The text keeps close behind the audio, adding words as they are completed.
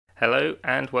Hello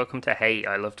and welcome to Hey,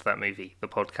 I Loved That Movie, the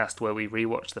podcast where we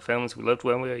rewatch the films we loved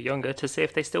when we were younger to see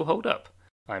if they still hold up.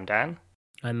 I'm Dan.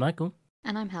 I'm Michael.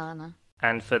 And I'm Helena.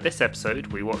 And for this episode,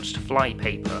 we watched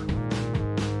Flypaper.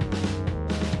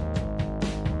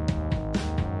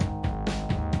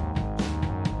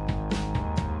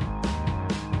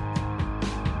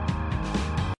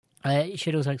 I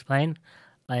should also explain,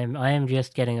 I am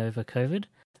just getting over COVID,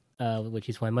 which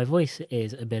is why my voice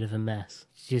is a bit of a mess.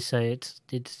 Just so it's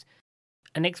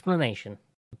an explanation.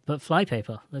 But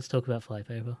Flypaper, let's talk about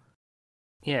Flypaper.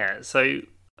 Yeah, so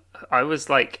I was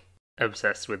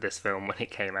obsessed with this film when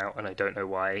it came out, and I don't know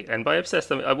why. And by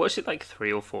obsessed, I watched it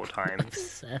 3 or 4 times.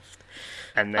 Obsessed.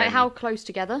 And then How close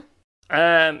together?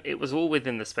 it was all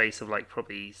within the space of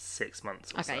probably 6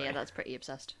 months or so. Okay, yeah, that's pretty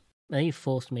obsessed. They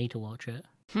forced me to watch it.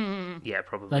 Yeah,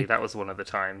 probably. That was one of the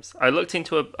times. I looked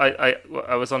into I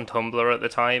was on Tumblr at the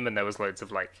time, and there was loads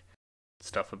of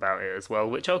stuff about it as well,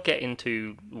 which I'll get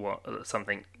into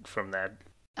something from there.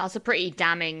 That's a pretty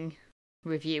damning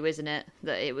review, isn't it?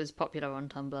 That it was popular on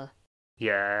Tumblr.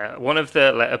 Yeah, one of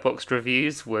the Letterboxd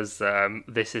reviews was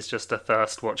this is just a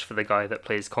thirst watch for the guy that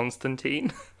plays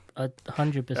Constantine.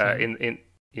 100%. In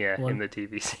the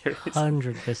TV series.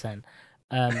 100%.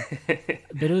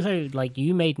 But also,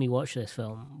 you made me watch this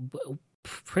film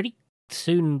pretty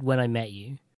soon when I met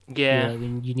you. Yeah.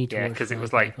 You need to watch because it was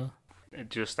Flypaper.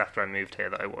 Just after I moved here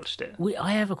that I watched it.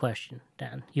 I have a question,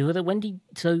 Dan.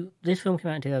 So this film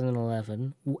came out in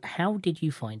 2011. How did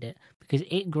you find it? Because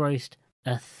it grossed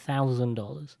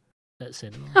 $1,000 at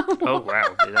cinema. Oh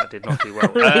wow, that did not do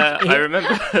well. I rember.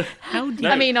 How did?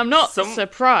 I mean, I'm not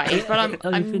surprised, but I'm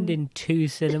opened in 2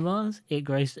 cinemas. It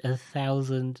grossed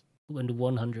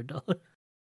 $1,100.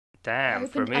 Damn,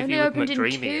 for a movie with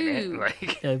McDreamy in it,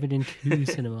 It opened in 2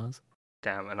 cinemas.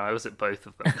 Damn, and I was at both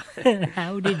of them.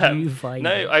 How did you find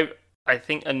it? No, I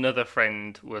think another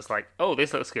friend was like, "Oh,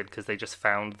 this looks good," because they just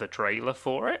found the trailer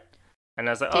for it, and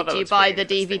I was like, "Oh, that Did you looks buy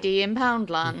pretty the interesting." DVD in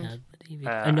Poundland?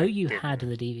 I know you didn't, had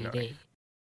the DVD. no.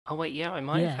 Oh wait, yeah, I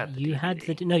might have had the you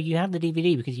DVD. you had the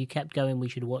DVD because you kept going. We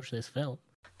should watch this film.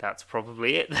 That's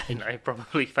probably it then. I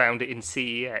probably found it in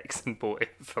CEX and bought it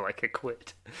for a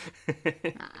quid.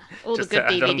 All the Just good to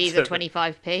add on DVDs to are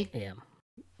 25p. Yeah.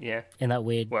 Yeah. In that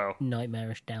weird,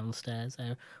 nightmarish downstairs.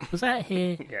 Was that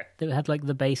here? Yeah. That had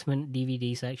the basement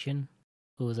DVD section,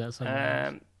 or was that somewhere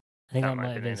else? I think that might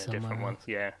have been in a somewhere different one. else.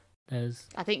 Yeah.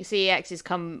 I think CEX has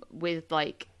come with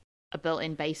a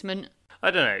built-in basement.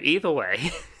 I don't know. Either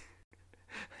way,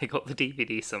 I got the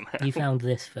DVD somehow. You found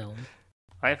this film,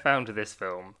 I found this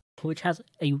film. which has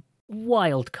a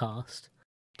wild cast.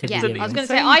 Yeah, begin I was with. going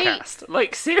to say, Cast.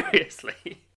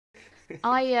 Seriously.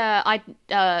 I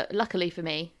luckily for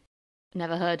me,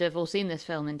 never heard of or seen this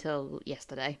film until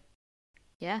yesterday.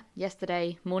 Yeah,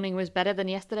 yesterday morning was better than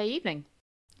yesterday evening.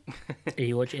 Did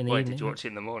you watch it in the Why evening? did you watch it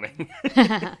in the morning?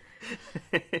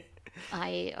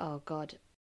 Oh god.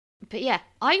 But yeah,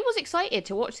 I was excited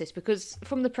to watch this because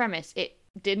from the premise, it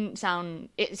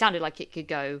sounded like it could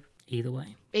go Either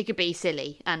way. It could be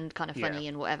silly and kind of funny Yeah.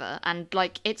 and whatever. And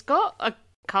it's got a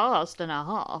cast and a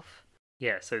half.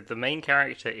 Yeah, so the main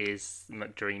character is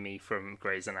McDreamy from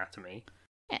Grey's Anatomy.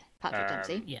 Yeah, Patrick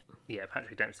Dempsey. Yeah,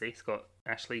 Patrick Dempsey. It's got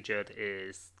Ashley Judd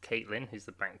is Caitlin, who's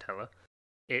the bank teller.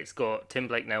 It's got Tim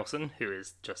Blake Nelson, who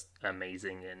is just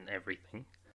amazing in everything.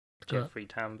 Jeffrey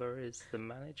Tambor is the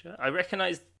manager. I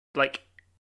recognise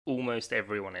almost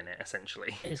everyone in it,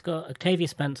 essentially. It's got Octavia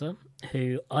Spencer,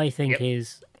 who I think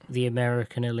is the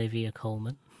American Olivia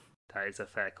Colman. That is a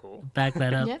fair call. Back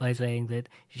that up Yep. by saying that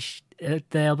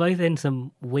they are both in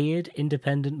some weird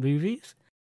independent movies,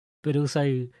 but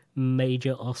also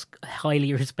major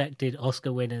highly respected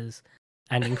Oscar winners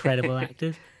and incredible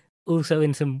actors. Also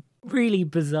in some really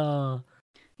bizarre...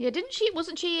 Yeah,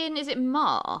 wasn't she in, is it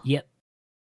Ma? Yep.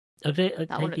 one Octavia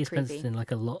looked Spencer's creepy. in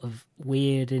a lot of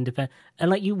weird independent...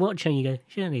 And you watch her and you go,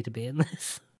 she don't need to be in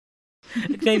this.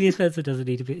 Octavia Spencer doesn't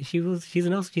need to be... She's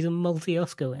a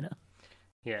multi-Oscar winner.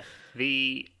 Yeah.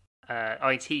 The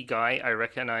IT guy I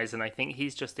recognise, and I think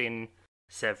he's just in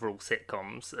several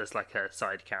sitcoms as a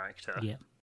side character. Yeah.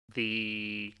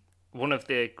 One of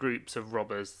the groups of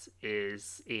robbers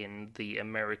is in the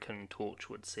American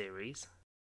Torchwood series.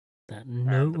 That The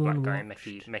no black one guy,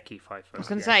 watched. Mickey Pfeiffer. I was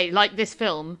going to say, this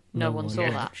film, no one saw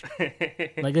that.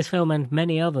 Like this film and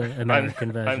many other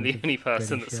American versions. I'm the only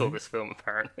person British that saw shows. this film,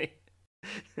 apparently.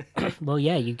 Well,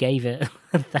 yeah, you gave it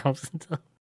 $1,000.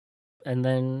 And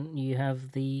then you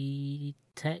have the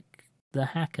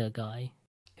hacker guy,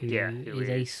 who is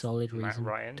a solid Matt reason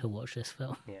Ryan. to watch this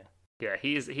film. Yeah,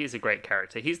 he's a great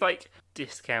character. He's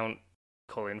discount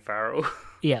Colin Farrell.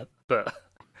 Yeah. but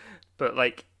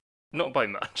not by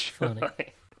much. Funny.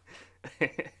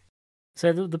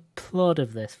 So the plot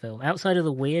of this film, outside of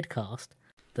the weird cast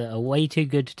that are way too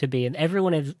good to be in,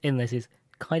 everyone in this is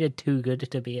kind of too good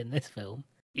to be in this film.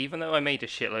 Even though I made a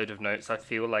shitload of notes, I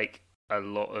feel like a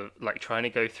lot of trying to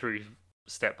go through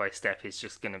step by step is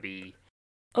just going to be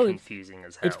confusing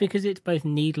as hell. It's because it's both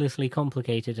needlessly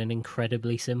complicated and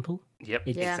incredibly simple. Yep,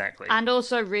 exactly. And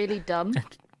also really dumb.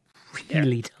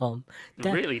 Really dumb.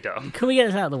 Really dumb. Can we get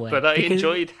this out of the way? But I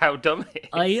enjoyed how dumb it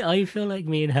is. I feel like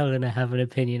me and Helena have an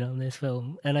opinion on this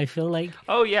film, and I feel like...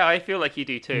 Oh yeah, I feel like you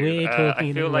do too. We're talking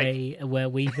in a way where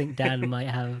we think Dan might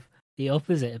have the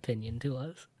opposite opinion to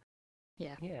us.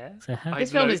 Yeah. So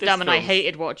this film is dumb and I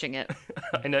hated watching it.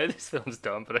 I know this film's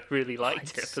dumb, but I really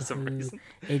liked it for some reason.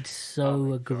 It's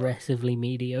so aggressively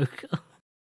mediocre.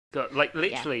 God,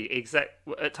 literally,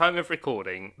 at time of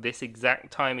recording, this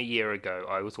exact time a year ago,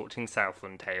 I was watching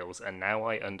Southland Tales, and now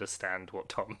I understand what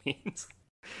Tom means.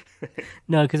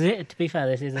 No, because to be fair,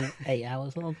 this isn't 8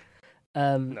 hours long.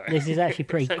 No. This is actually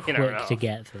pretty quick to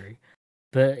get through.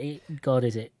 But God,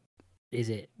 is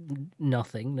it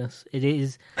nothingness? It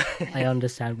is. I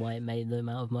understand why it made the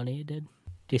amount of money it did.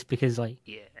 Just because,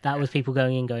 that was people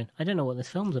going in going, I don't know what this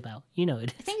film's about. You know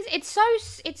it is. I think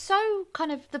it's so kind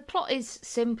of, the plot is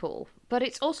simple, but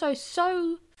it's also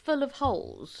so full of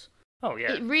holes. Oh,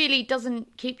 yeah. It really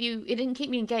didn't keep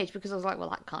me engaged because I was like, well,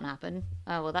 that can't happen.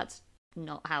 Oh, well, that's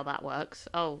not how that works.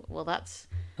 Oh, well, that's...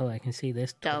 Oh, I can see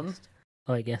this dumb. Twist.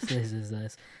 Oh, I guess this is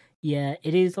this. Yeah,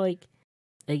 it is By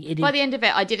the end of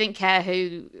it, I didn't care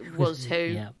who was who.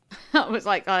 Yeah. I was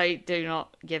like, I do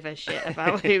not give a shit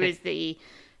about who is the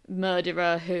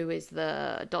murderer, who is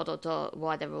the ...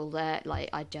 why they're all there.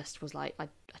 I just was like, I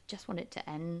just want it to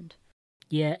end.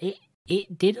 Yeah,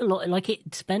 it did a lot.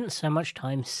 It spent so much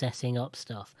time setting up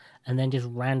stuff and then just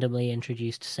randomly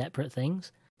introduced separate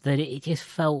things that it just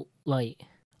felt like,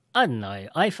 I don't know.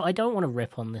 I don't want to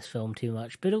rip on this film too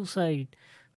much, but also,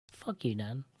 fuck you,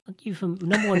 Dan. Fuck you for,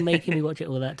 number one, making me watch it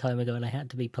all that time ago, and I had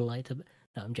to be polite about...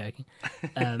 No, I'm joking.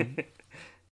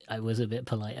 I was a bit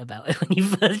polite about it when you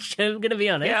first showed, I'm going to be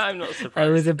honest. Yeah, I'm not surprised. I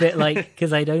was a bit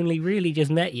because I'd only really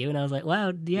just met you, and I was like,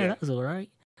 wow, yeah. That was all right.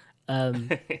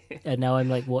 And now I'm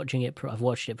watching it, I've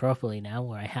watched it properly now,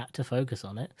 where I had to focus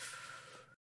on it.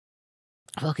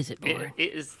 Fuck, is it boring?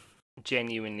 It has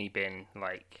genuinely been,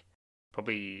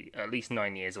 probably at least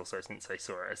 9 years or so since I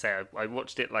saw it. I say I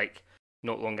watched it,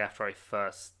 not long after I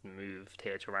first moved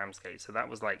here to Ramsgate, so that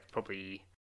was, probably...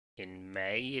 in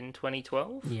May in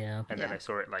 2012. Yeah. And then I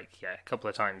saw it a couple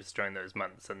of times during those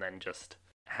months and then just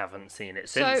haven't seen it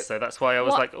since. So that's why I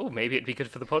was like, oh, maybe it'd be good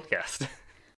for the podcast.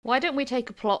 Why don't we take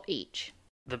a plot each?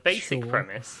 The basic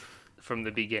premise from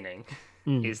the beginning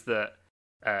is that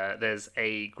there's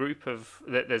a group of...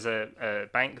 There's a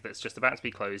bank that's just about to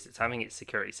be closed. It's having its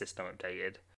security system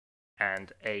updated.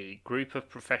 And a group of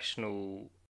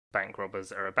professional bank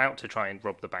robbers are about to try and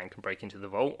rob the bank and break into the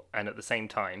vault. And at the same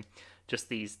time... just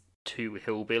these two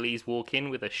hillbillies walk in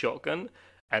with a shotgun,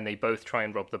 and they both try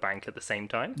and rob the bank at the same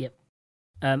time. Yep.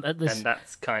 And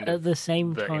that's kind of the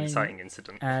same the time inciting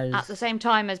incident. At the same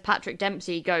time as Patrick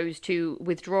Dempsey goes to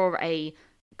withdraw a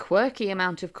quirky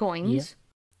amount of coins.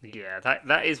 Yep. Yeah,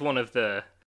 that is one of the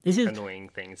annoying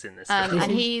things in this film.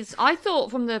 And I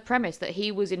thought from the premise that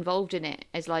he was involved in it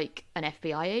as an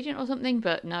FBI agent or something,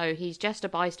 but no, he's just a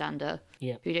bystander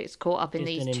who gets caught up in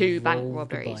these two bank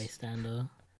robberies. Bystander.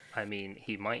 I mean,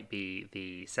 he might be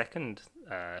the second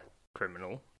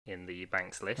criminal in the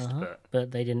bank's list,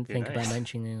 but they didn't think about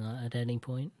mentioning that at any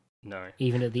point. No.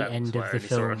 Even at the end of the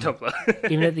film.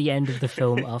 Even at the end of the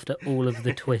film, after all of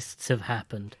the twists have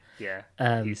happened. Yeah.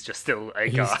 He's just still a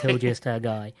guy. He's still just a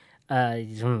guy.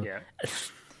 Yeah.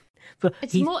 But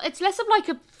it's less of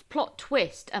a plot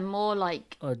twist and more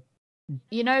a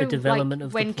development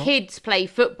of when the plot. Kids play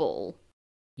football.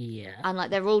 Yeah.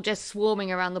 And they're all just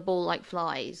swarming around the ball like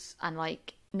flies, and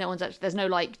no one's actually, there's no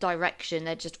direction,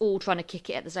 they're just all trying to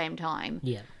kick it at the same time.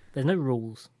 Yeah. There's no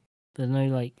rules. There's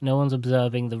no no one's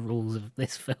observing the rules of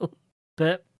this film.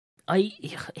 But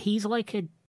he's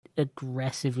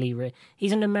aggressively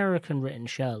he's an American written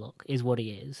Sherlock is what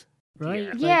he is.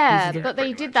 Right? Yeah, but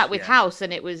they did that with House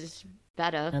and it was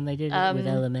better. And they did it with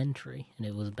Elementary and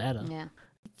it was better. Yeah.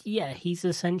 Yeah, he's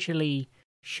essentially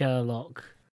Sherlock.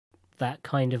 That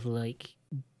kind of genius.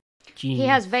 He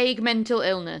has vague mental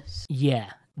illness.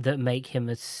 Yeah, that make him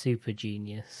a super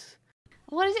genius.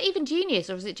 What is it even genius,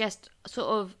 or is it just sort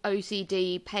of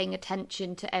OCD, paying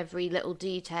attention to every little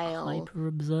detail? Hyper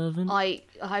observant.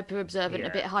 Hyper observant, a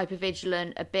bit hyper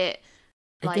vigilant, a bit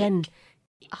again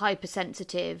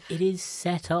hypersensitive. It is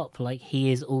set up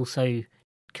he is also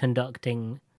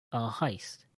conducting a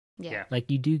heist. Yeah.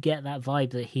 You do get that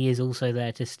vibe that he is also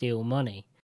there to steal money.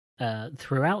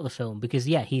 throughout the film, because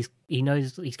he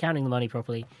knows he's counting the money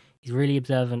properly. He's really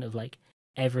observant of like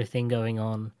everything going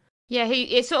on. Yeah,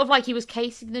 it's sort of like he was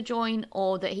casing the joint,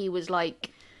 or that he was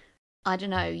like, I don't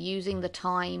know, using the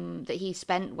time that he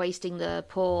spent wasting the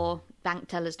poor bank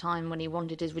teller's time when he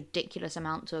wanted his ridiculous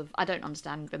amounts of, I don't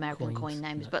understand American coin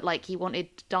names, but like he wanted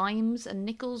dimes and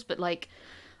nickels, but like,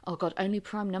 oh god, only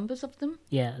prime numbers of them?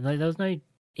 Yeah, there was no...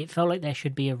 It felt like there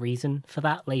should be a reason for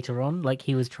that later on. Like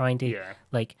he was trying to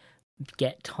like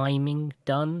get timing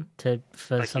done for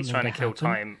like something he's trying to kill happen.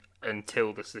 time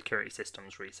until the security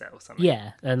systems reset or something.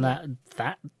 Yeah, and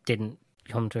that didn't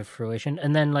come to fruition.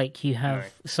 And then like you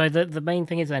have so the main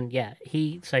thing is then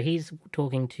he's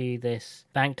talking to this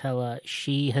bank teller.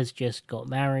 She has just got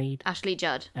married. Ashley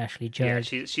Judd. Yeah,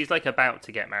 she's like about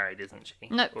to get married, isn't she?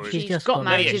 No, she's she's just got got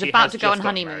married. married. She's She about has to go on just got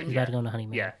honeymoon. married, She's about to go on a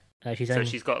honeymoon. Yeah.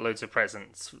 She's got loads of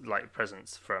presents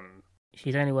from...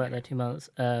 She's only worked there 2 months.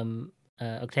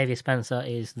 Octavia Spencer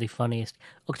is the funniest.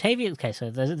 Octavia... Okay, so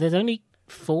there's only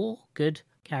 4 good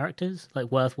characters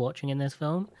like worth watching in this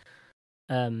film.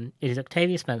 It is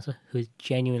Octavia Spencer, who is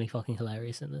genuinely fucking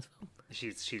hilarious in this film.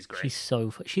 She's great.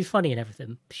 She's funny in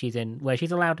everything. She's in where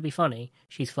she's allowed to be funny.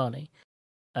 She's funny.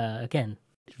 Again,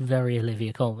 very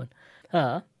Olivia Colman.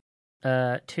 Her,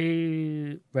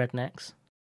 2 rednecks.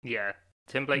 Yeah,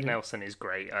 Tim Blake Nelson is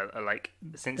great. I like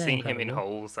since They're seeing him in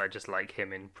incredible. Holes, I just like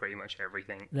him in pretty much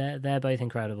everything. They're both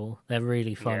incredible. They're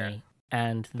really funny.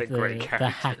 And They're great the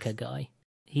characters. hacker guy.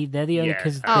 They're the only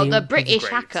because the British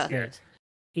great, hacker. yeah.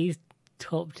 He's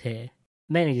top tier.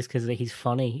 Mainly just because he's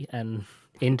funny and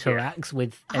interacts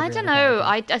with. I every don't other know. character.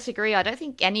 I disagree. I don't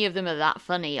think any of them are that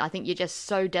funny. I think you're just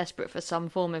so desperate for some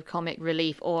form of comic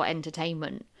relief or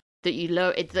entertainment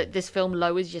that that this film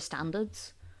lowers your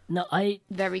standards. No,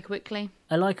 very quickly.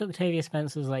 I like Octavia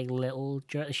Spencer's like little.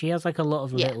 She has like a lot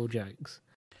of little jokes.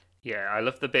 Yeah, I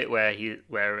love the bit where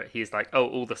he's like, "Oh,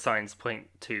 all the signs point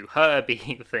to her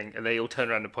being the thing," and they all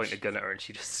turn around and point a gun at her, and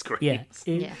she just screams. Yeah,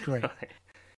 it's great.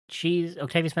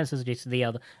 Octavia Spencer's just the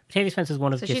other. Octavia Spencer's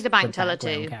one of So just she's a bank the teller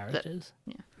background too. characters.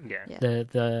 Yeah.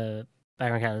 The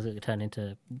background characters that turn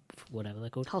into whatever they're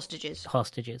called. Hostages.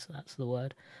 Hostages, that's the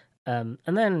word. And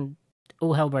then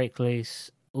all hell breaks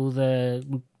loose. All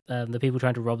the people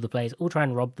trying to rob the place, all try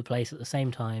and rob the place at the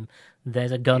same time.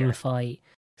 There's a gunfight.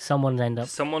 Someone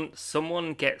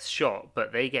gets shot,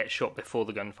 but they get shot before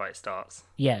the gunfight starts.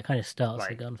 Yeah, it kind of starts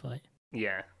the gunfight.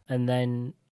 Yeah. And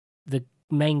then the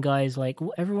main guy is like,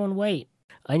 everyone wait.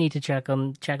 I need to check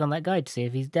on that guy to see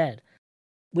if he's dead.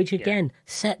 Which again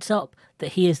sets up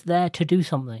that he is there to do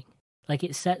something. Like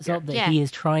it sets up that he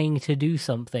is trying to do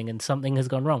something and something has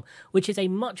gone wrong. Which is a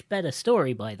much better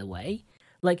story, by the way.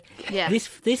 Like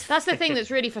this that's the thing that's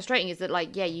really frustrating is that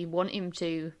like you want him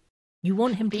to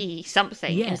be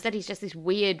something. Yeah. Instead he's just this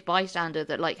weird bystander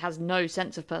that like has no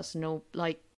sense of personal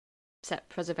like set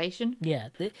preservation. Yeah,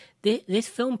 this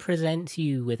film presents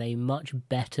you with a much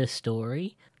better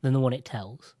story than the one it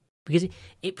tells. Because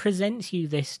it presents you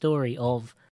this story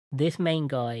of this main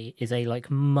guy is a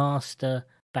like master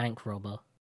bank robber,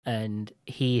 and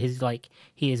he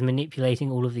is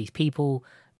manipulating all of these people,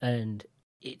 and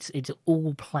it's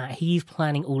all he's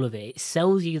planning all of it. It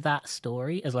sells you that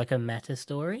story as like a meta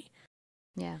story.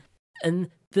 Yeah.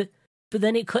 But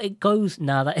then it goes,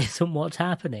 that isn't what's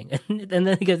happening. And then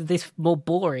it goes to this more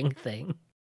boring thing.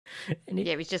 And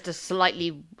he's just a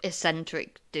slightly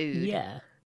eccentric dude. Yeah.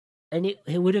 And it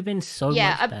would have been so much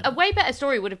better. A way better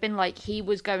story would have been like he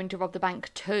was going to rob the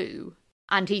bank too.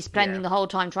 And he's spending the whole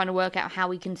time trying to work out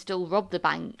how he can still rob the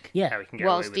bank. Yeah.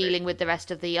 Whilst dealing with the rest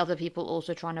of the other people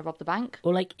also trying to rob the bank.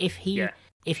 Or like if he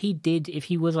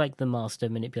was like the master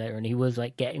manipulator and he was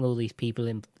like getting all these people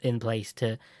in place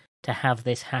to have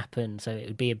this happen, so it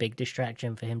would be a big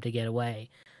distraction for him to get away.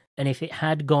 And if it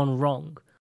had gone wrong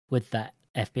with that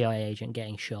FBI agent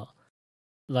getting shot,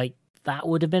 like that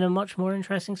would have been a much more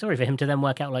interesting story for him to then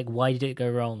work out like why did it go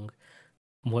wrong?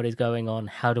 What is going on?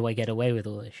 How do I get away with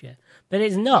all this shit? But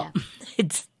it's not. Yeah.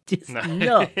 It's just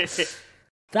not.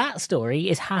 That story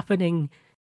is happening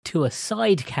to a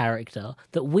side character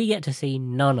that we get to see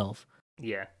none of.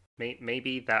 Yeah.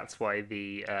 Maybe that's why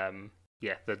the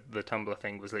Tumblr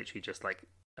thing was literally just like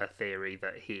a theory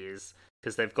that he is,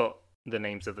 because they've got the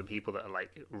names of the people that are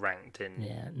like ranked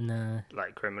in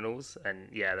like criminals, and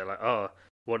they're like, oh,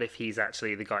 what if he's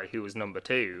actually the guy who was number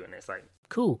 2? And it's like,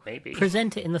 cool, maybe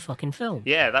present it in the fucking film.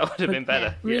 Yeah, that would have been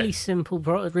better. Really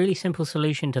simple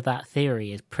solution to that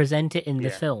theory is present it in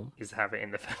the film. Is have it in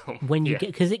the film when you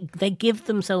get, because they give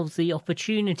themselves the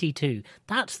opportunity to.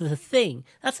 That's the thing.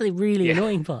 That's the really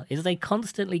annoying part, is they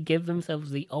constantly give themselves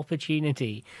the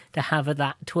opportunity to have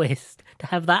that twist, to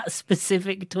have that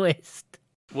specific twist.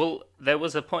 Well, there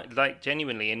was a point, like,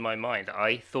 genuinely in my mind,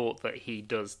 I thought that he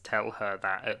does tell her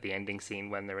that at the ending scene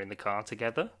when they're in the car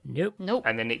together. Nope.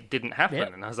 And then it didn't happen,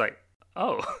 Yep. and I was like,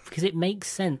 oh. Because it makes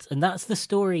sense, and that's the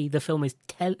story the film is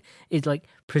like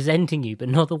presenting you, but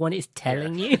not the one it's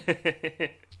telling you.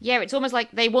 Yeah, it's almost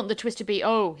like they want the twist to be,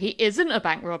 oh, he isn't a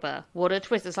bank robber. What a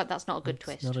twist. It's like, that's not a good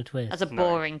twist. Not a twist. That's a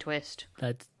boring twist.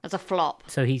 That's a flop.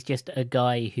 So he's just a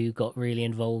guy who got really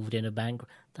involved in a bank.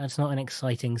 That's not an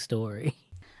exciting story.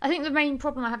 I think the main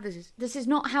problem I have is this is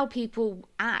not how people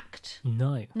act.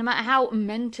 No. No matter how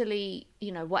mentally,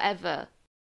 whatever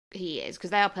he is,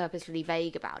 because they are purposefully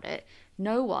vague about it,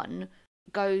 no one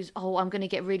goes, oh, I'm going to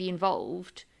get really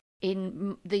involved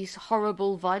in this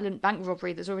horrible, violent bank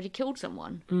robbery that's already killed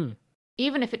someone. Mm.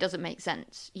 Even if it doesn't make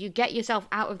sense. You get yourself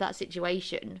out of that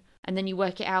situation, and then you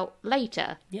work it out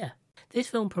later. Yeah. This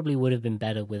film probably would have been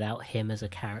better without him as a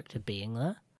character being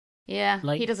there. Yeah,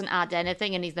 Like- he doesn't add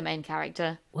anything, and he's the main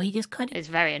character. Well, he just kind of It's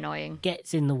very annoying.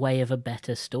 gets in the way of a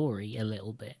better story a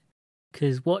little bit.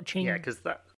 Because watching... Yeah, because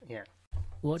that... Yeah.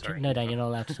 Sorry. No, Dan, you're not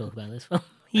allowed to talk about this film.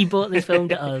 He brought this film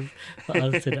to us for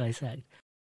us to dissect.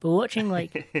 But watching,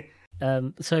 like...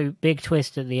 so, big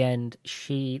twist at the end.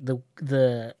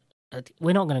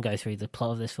 We're not going to go through the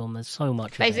plot of this film. There's so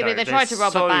much of Basically, it. they tried to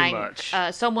rob so a bank.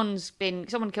 much. Someone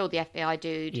killed the FBI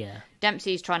dude. Yeah.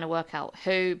 Dempsey's trying to work out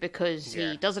who, because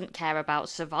Yeah. he doesn't care about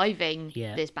surviving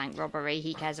Yeah. this bank robbery.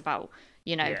 He cares about,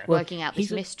 Yeah. working out this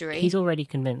He's- mystery. He's already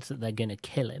convinced that they're going to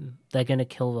kill him. They're going to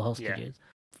kill the hostages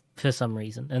for some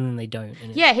reason, and then they don't.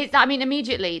 And Yeah,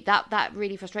 immediately that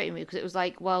really frustrated me, because it was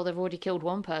like, well, they've already killed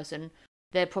one person.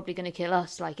 They're probably going to kill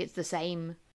us. Like, it's the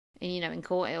same. And, in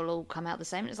court, it'll all come out the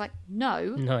same. And it's like,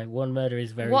 no. No, one murder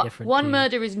is very different. One to-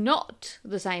 murder is not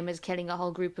the same as killing a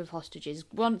whole group of hostages.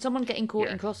 Someone getting caught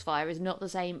in crossfire is not the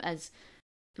same as,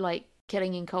 like,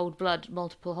 killing in cold blood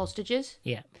multiple hostages.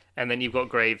 Yeah. And then you've got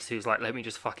Graves who's like, let me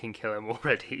just fucking kill him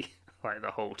already, like,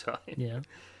 the whole time. Yeah.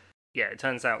 Yeah, it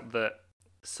turns out that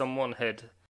someone had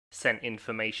sent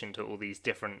information to all these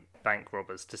different bank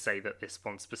robbers to say that this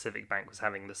one specific bank was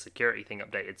having the security thing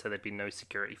updated, so there'd be no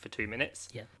security for 2 minutes.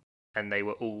 Yeah. And they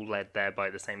were all led there by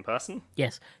the same person.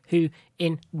 Yes, who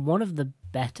in one of the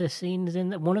better scenes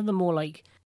one of the more like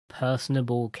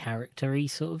personable character-y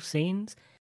sort of scenes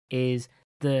is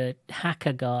the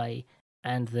hacker guy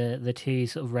and the two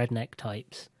sort of redneck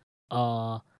types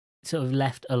are sort of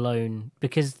left alone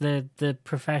because the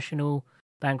professional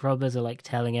bank robbers are like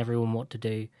telling everyone what to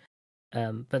do.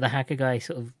 But the hacker guy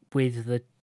sort of with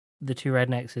the two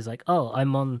rednecks is like, oh,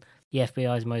 I'm on the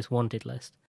FBI's most wanted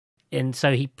list. And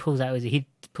so he pulls out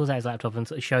his laptop and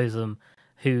sort of shows them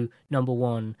who number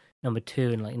 1, number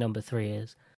 2, and like number 3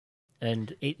 is,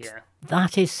 and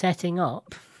that is setting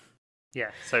up.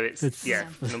 Yeah, so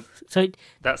So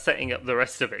that's setting up the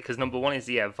rest of it, because number 1 is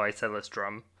Vitello's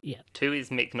drum. Yeah. 2 is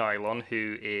Mick Nylon,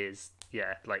 who is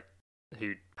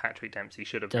who Patrick Dempsey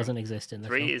should have doesn't been. exist in the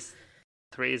 3 film. is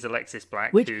 3 is Alexis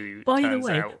Black, Which, who by the turns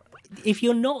way, out if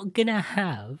you're not gonna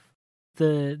have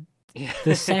the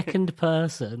second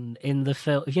person in the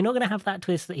film, if you're not going to have that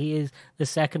twist that he is the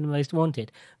second most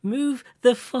wanted, move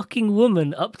the fucking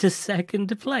woman up to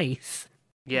second place.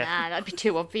 Yeah. Nah, that'd be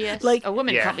too obvious. Like- A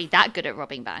woman can't be that good at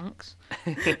robbing banks.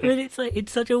 But it's like,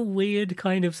 it's such a weird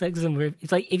kind of sexism where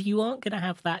it's like, if you aren't going to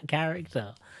have that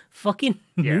character, fucking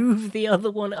move the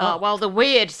other one Oh, up. well, the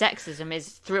weird sexism is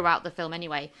throughout the film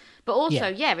anyway. But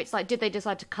also, it's like, did they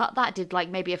decide to cut that? Did, like,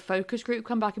 maybe a focus group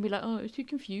come back and be like, oh, it's too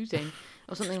confusing?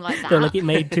 Or something like that. Feel like it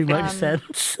made too much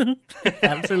sense.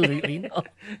 Absolutely not.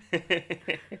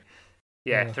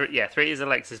 Three is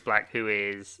Alexis Black,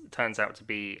 who turns out to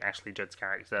be Ashley Judd's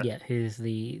character. Yeah, who's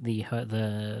the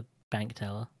bank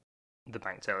teller. The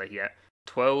bank teller, yeah.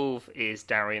 12 is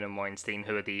Darian and Weinstein,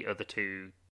 who are the other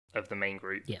two of the main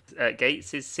group. Yeah.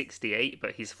 Gates is 68,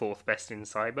 but he's 4th best in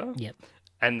cyber. Yep.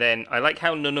 And then I like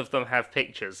how none of them have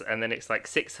pictures, and then it's like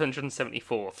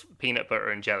 674th peanut butter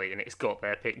and jelly, and it's got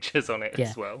their pictures on it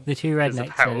as well. The two Because of rednecks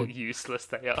how are useless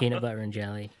they are. peanut butter and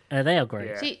jelly. They are great.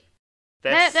 Yeah. See,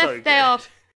 They're so good.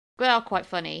 they are quite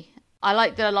funny. I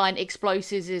like the line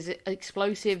explosives is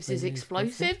explosives.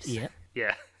 Yeah,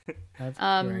 Yeah. that's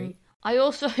great. I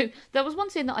also there was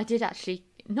one scene that I did actually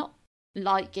not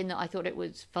like, in that I thought it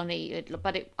was funny,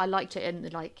 but I liked it in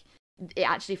like it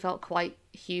actually felt quite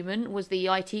human. Was the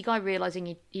IT guy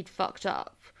realizing he'd fucked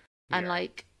up, and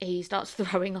like he starts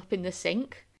throwing up in the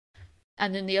sink,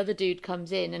 and then the other dude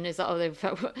comes in and is like,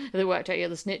 oh, they worked out you're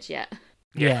the snitch yet.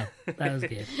 Yeah, that was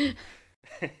good.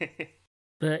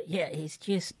 But yeah, it's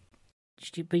just.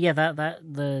 But yeah, that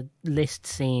the list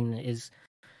scene is.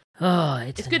 Oh,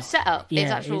 It's good setup. Yeah,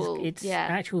 it's actual.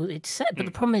 it's set. But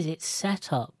the problem is, it's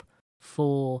set up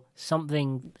for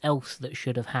something else that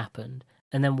should have happened.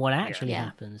 And then what actually Yeah.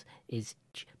 happens is,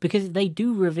 because they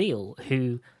do reveal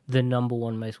who the number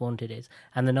one most wanted is,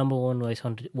 and the number one most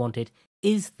wanted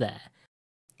is there.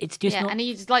 It's just Yeah, not... and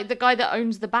he's like the guy that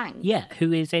owns the bank. Yeah,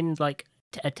 who is in like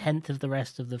a tenth of the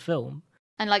rest of the film.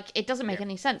 And like, it doesn't make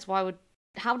any sense.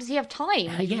 How does he have time?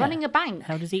 He's running a bank.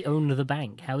 How does he own the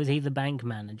bank? How is he the bank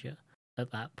manager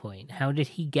at that point? How did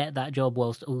he get that job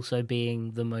whilst also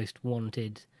being the most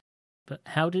wanted? But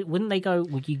wouldn't they go,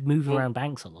 well, you move around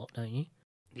banks a lot, don't you?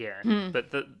 Yeah,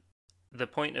 but the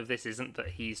point of this isn't that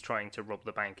he's trying to rob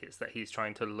the bank, it's that he's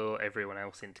trying to lure everyone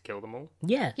else in to kill them all.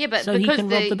 Yeah. Yeah, but so because he can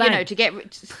rob the bank. to get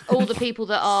all the people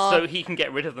that are... So he can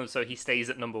get rid of them so he stays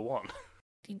at number one.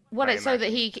 Well, I it's so that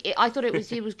imagine. I thought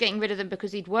he was getting rid of them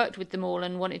because he'd worked with them all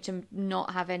and wanted to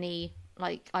not have any,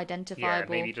 like, Yeah,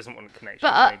 identifiable... maybe he doesn't want a connection.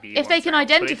 But maybe he if they wants can out,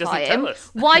 but it identify doesn't tell him, us.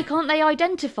 why can't they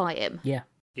identify him? Yeah.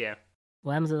 Yeah.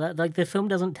 What happens to that? Like, the film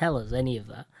doesn't tell us any of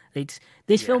that.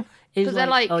 This film is Because they're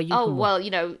like, oh, well,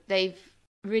 they've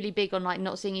really big on, like,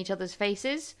 not seeing each other's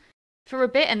faces for a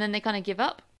bit, and then they kind of give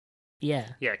up. Yeah.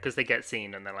 Yeah, because they get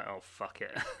seen and they're like, oh, fuck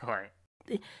it. Like,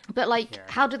 But, like, Yeah.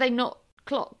 how do they not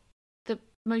clock the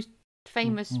most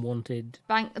famous Wanted.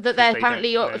 bank that they they're don't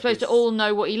apparently know supposed to his- all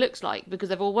know what he looks like because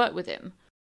they've all worked with him?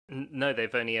 no,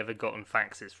 they've only ever gotten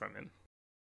faxes from him.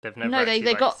 They've never No, they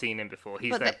actually got- seen him before.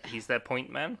 He's but he's their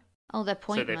point man. Oh, they're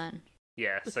point they've- man.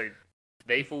 Yeah, so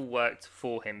they've all worked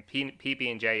for him.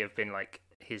 PB&J have been like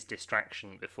his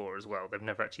distraction before as well. They've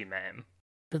never actually met him.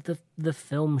 But the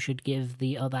film should give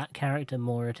that character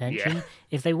more attention. Yeah.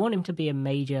 If they want him to be a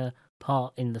major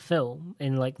part in the film,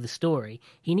 in like the story,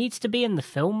 he needs to be in the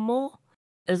film more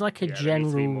as like a Yeah, there needs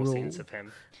general to be more rule. scenes of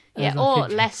him. Yeah, As like or a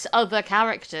gen- less other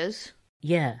characters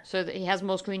Yeah, so that he has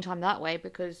more screen time that way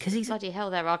because 'Cause he's- bloody hell,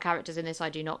 there are characters in this I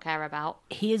do not care about.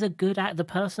 he is a good The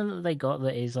person that they got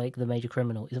that is like the major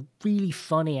criminal is a really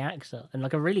funny actor and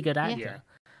like a really good actor. Yeah.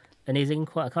 And he's in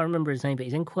I can't remember his name, but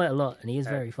he's in quite a lot, and he is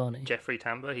very funny. Jeffrey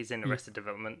Tambor, he's in Arrested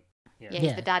Development. Yeah, Yeah. he's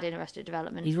Yeah. the dad in Arrested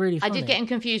Development. He's really I funny. did get him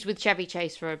confused with Chevy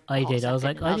Chase for a I hot did. I was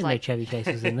second, like, and I didn't know Chevy Chase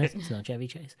was in this. It's not Chevy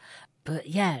Chase. But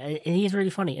yeah, and he is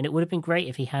really funny, and it would have been great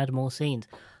if he had more scenes.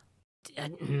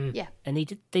 Yeah. And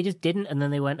they just didn't, and then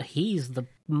they went, he's the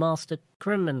master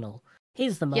criminal.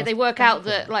 He's the master Yeah, they work out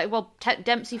criminal. that, like, well,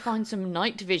 Dempsey finds some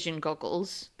night vision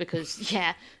goggles because,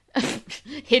 yeah,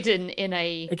 hidden in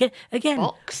a Again,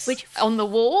 box which on the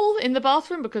wall in the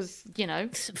bathroom because,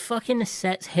 fucking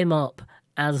sets him up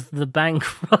as the bank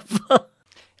robber.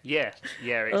 Yeah,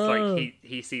 it's Oh. like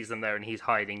he sees them there and he's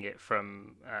hiding it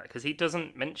from because he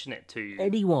doesn't mention it to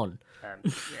Anyone.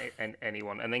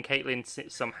 anyone, and then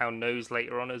Caitlin somehow knows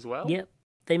later on as well. Yep.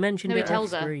 They mentioned No, he it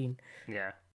tells off her. screen.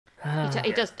 Yeah,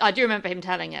 he does. I do remember him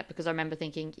telling it because I remember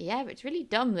thinking, yeah, it's really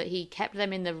dumb that he kept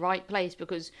them in the right place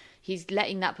because he's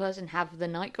letting that person have the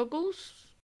night goggles.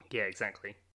 yeah,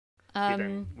 exactly. Who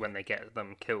then, when they get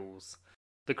them, kills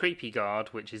the creepy guard,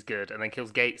 which is good, and then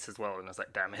kills Gates as well. And I was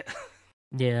like, damn it.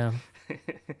 Yeah.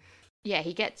 Yeah,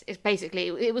 it's basically,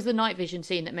 it was the night vision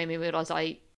scene that made me realise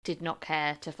I did not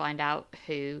care to find out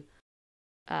who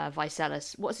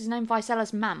Vicelis, what's his name?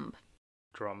 Vicelis Mamp?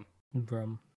 Drum.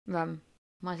 Brum.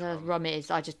 Vicelis Rum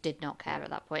is, I just did not care at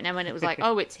that point. And when it was like,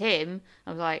 oh, it's him,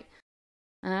 I was like,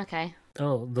 okay.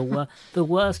 Oh, the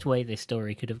worst way this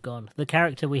story could have gone. The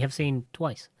character we have seen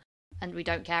twice. And we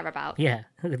don't care about. Yeah,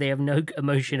 they have no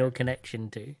emotional connection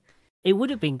to. It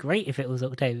would have been great if it was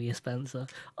Octavia Spencer.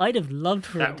 I'd have loved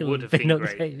for That it to would have have been been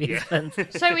great, Octavia yeah. Spencer.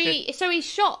 So he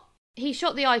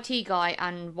shot the IT guy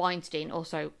and Weinstein,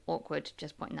 also awkward,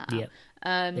 just pointing that out. Yep.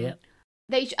 Yep.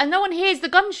 And no one hears the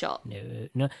gunshot.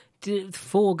 No.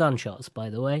 4 gunshots,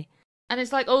 by the way. And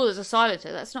it's like, oh, there's a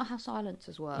silencer. That's not how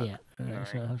silencers work. Yeah,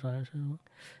 that's not how silencers work.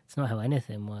 It's not how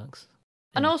anything works.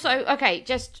 And also, okay,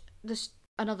 just this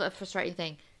another frustrating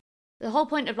thing. The whole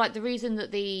point of, like, the reason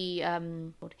that the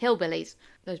hillbillies,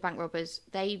 those bank robbers,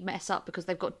 they mess up because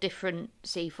they've got different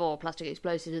C4 plastic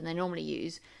explosives than they normally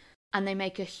use, and they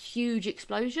make a huge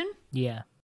explosion. Yeah.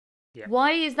 Yeah.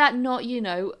 Why is that not,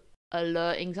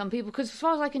 alerting some people? Because as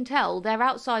far as I can tell, their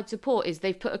outside support is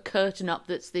they've put a curtain up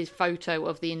that's this photo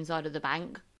of the inside of the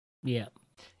bank. Yeah.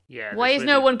 Yeah. Why there's is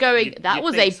no really- one going, you'd- that you'd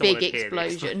was think a someone big would hear the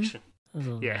explosion? That was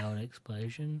a Yeah. loud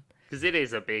explosion. Because it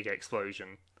is a big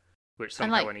explosion, which And,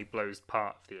 somehow like- only blows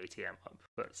part of the ATM up,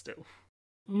 but still.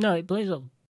 No, it blows up.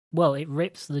 Well, it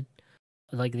rips the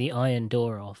iron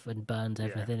door off and burns Yeah,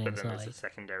 everything but then there's inside. a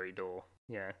secondary door.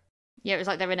 Yeah. Yeah, it was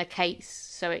like they're in a case,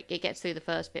 so it gets through the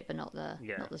first bit, but not the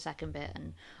Yeah. second bit.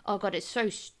 And oh god, it's so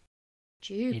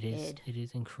stupid. It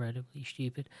is incredibly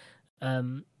stupid.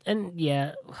 And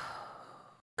yeah,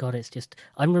 God, it's just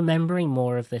I'm remembering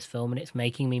more of this film, and it's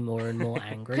making me more and more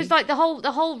angry. Because like the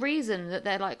whole reason that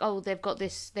they're like, oh, they've got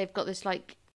this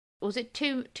like, was it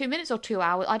 2 minutes or 2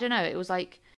 hours? I don't know. It was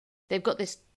like they've got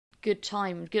this good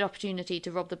opportunity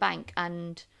to rob the bank,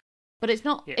 but it's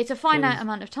not. Yeah. It's a finite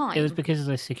amount of time. It was because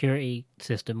the security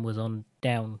system was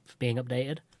down for being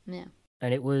updated. Yeah,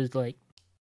 and it was like.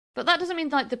 But that doesn't mean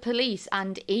like the police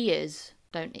and ears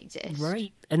don't exist,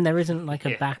 right? And there isn't like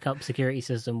a backup security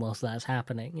system whilst that's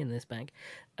happening in this bank.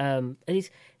 And they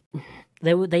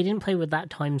didn't play with that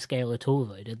time scale at all,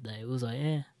 though, did they? It was like,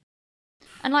 yeah.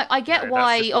 And like, I get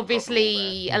why,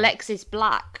 obviously, Alexis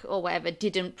Black or whatever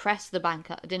didn't press the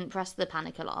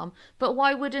panic alarm, but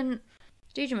why wouldn't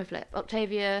Flip,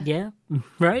 Octavia? Yeah,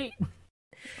 right.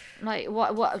 Like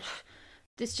what?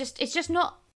 It's just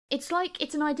not. It's like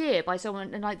it's an idea by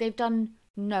someone, and like they've done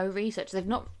no research. They've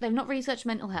not researched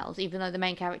mental health, even though the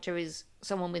main character is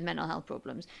someone with mental health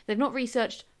problems. They've not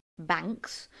researched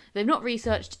banks. They've not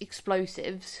researched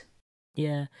explosives.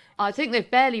 Yeah. I think they've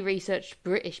barely researched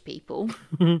British people.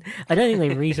 I don't think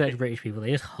they researched British people.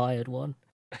 They just hired one.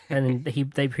 And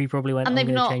they probably went, I'm going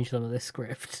to change some of this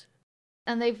script.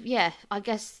 And I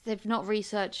guess they've not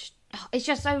researched... It's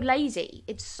just so lazy.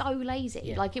 It's so lazy.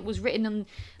 Yeah. Like, it was written on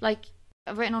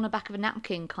the back of a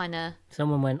napkin, kind of...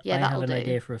 Someone went, I have an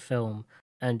idea for a film,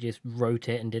 and just wrote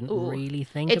it and didn't really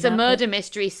think about it. It's a murder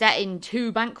mystery set in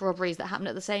 2 bank robberies that happened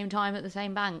at the same time at the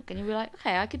same bank. And you'd be like,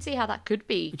 okay, I could see how that could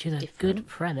be Which is different. A good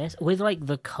premise. With, like,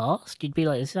 the cast, you'd be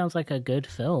like, this sounds like a good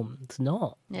film. It's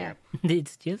not. Yeah.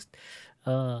 It's just...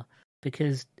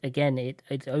 because, again,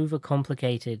 it's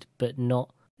overcomplicated, but not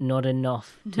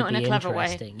enough to be in a clever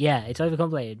interesting. way. Yeah, it's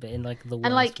overcomplicated, but in, like, the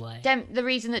worst way. The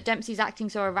reason that Dempsey's acting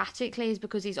so erratically is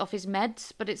because he's off his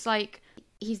meds, but it's like,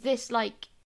 he's this, like...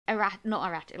 not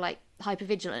erratic, like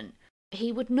hypervigilant.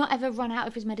 He would not ever run out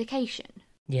of his medication.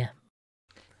 Yeah.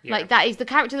 Like that is the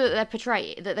character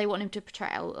that they want him to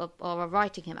portray or are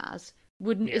writing him as.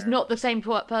 Is not the same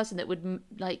person that would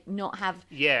like not have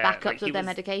backups of their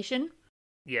medication.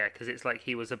 Yeah, because it's like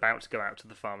he was about to go out to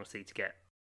the pharmacy to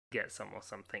get some or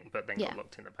something, but then got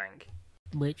locked in the bank.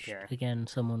 Which again,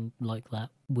 someone like that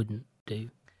wouldn't do.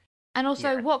 And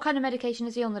also, what kind of medication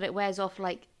is he on that it wears off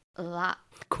like that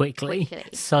quickly.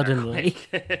 Suddenly.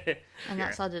 And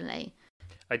that suddenly.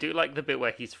 I do like the bit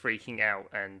where he's freaking out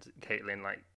and Caitlin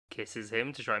like kisses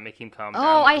him to try and make him calm down.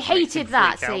 Oh, I hated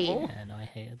that scene. Yeah, no, I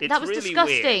hated that was really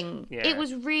disgusting. Yeah. It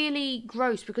was really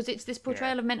gross because it's this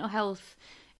portrayal of mental health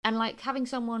and like having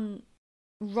someone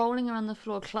rolling around the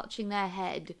floor clutching their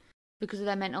head because of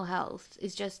their mental health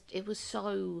is just, it was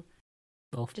so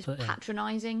just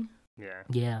patronising.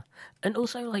 Yeah. And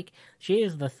also, like, she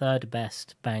is the 3rd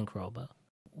best bank robber.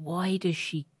 Why does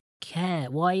she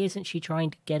care? Why isn't she trying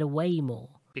to get away more?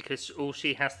 Because all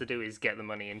she has to do is get the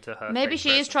money into her. Maybe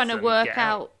she is trying to work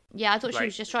out. Yeah, I thought she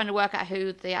was just trying to work out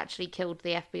who they actually killed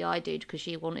the FBI dude because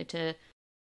she wanted to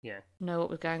know what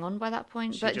was going on by that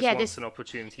point. She just wants an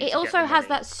opportunity. It also has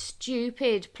that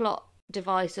stupid plot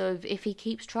device of if he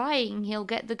keeps trying, he'll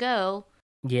get the girl.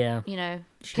 Yeah,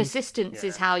 persistence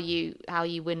is how you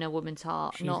win a woman's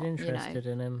heart. She's not interested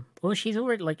in him. Well, she's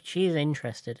already she's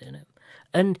interested in him,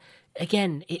 and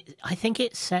again, I think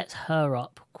it sets her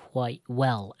up quite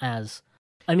well as.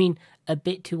 I mean, a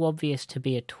bit too obvious to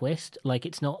be a twist. Like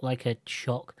it's not like a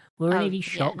shock. Were any of you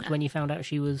shocked when you found out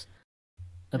she was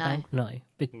a bank? No,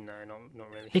 no,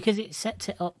 not really. Because it sets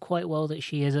it up quite well that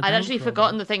she is a. I'd actually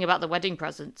forgotten the thing about the wedding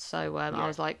presents, so I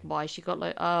was like, why she got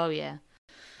like, oh yeah.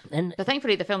 But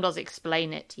thankfully, the film does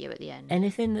explain it to you at the end.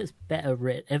 Anything that's better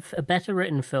written, if a better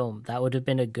written film, that would have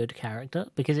been a good character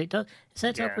because it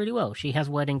sets up really well. She has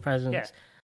wedding presents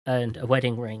and a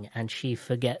wedding ring, and she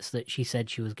forgets that she said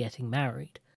she was getting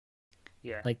married.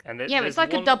 Yeah, and it's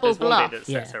like a double bluff. One bit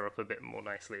that sets her up a bit more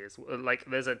nicely as well. Like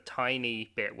there's a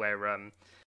tiny bit where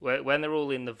when they're all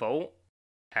in the vault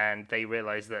and they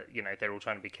realize that they're all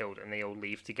trying to be killed and they all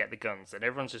leave to get the guns and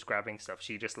everyone's just grabbing stuff.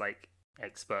 She just like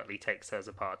expertly takes hers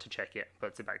apart to check it,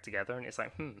 puts it back together, and it's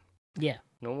like, yeah,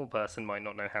 normal person might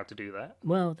not know how to do that.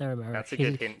 Well, they're American. That's a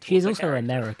good hint. She's also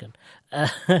American.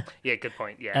 Yeah, good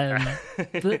point. Yeah,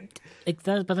 but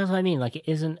that's what I mean. Like, it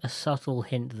isn't a subtle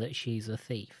hint that she's a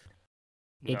thief.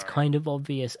 It's kind of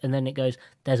obvious, and then it goes,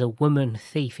 "There's a woman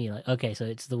thief." And you're like, okay, so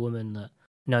it's the woman that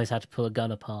knows how to pull a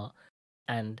gun apart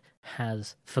and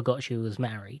forgot she was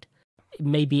married.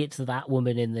 Maybe it's that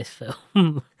woman in this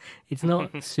film. It's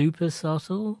not super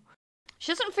subtle.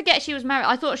 She doesn't forget she was married.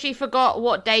 I thought she forgot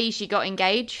what day she got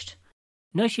engaged.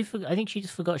 No, I think she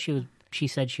just forgot she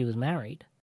said she was married.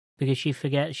 Because she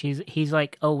forgets he's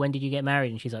like, oh, when did you get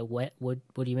married? And she's like, what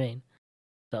do you mean?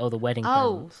 The wedding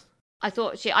presents. I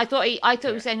thought he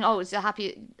was saying, "Oh, it's a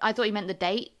happy." I thought he meant the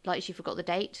date, like she forgot the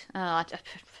date. I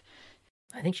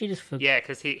think she just forgot. Yeah,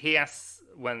 because he asks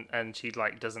when, and she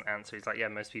like doesn't answer. He's like, "Yeah,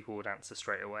 most people would answer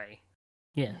straight away."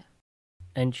 Yeah,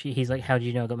 and he's like, "How did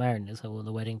you know I got married?" And it's like, "Well,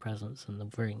 the wedding presents and the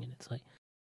ring," and it's like,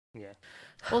 yeah.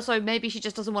 Also, maybe she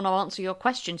just doesn't want to answer your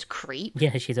questions, creep.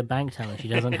 Yeah, she's a bank teller. She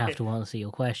doesn't have to answer your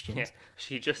questions. Yeah,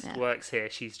 she just works here.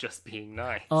 She's just being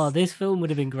nice. Oh, this film would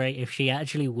have been great if she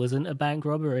actually wasn't a bank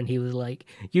robber and he was like,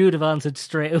 you would have answered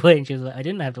straight away. And she was like, I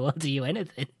didn't have to answer you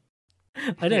anything.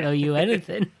 I don't owe you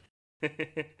anything.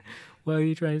 Why are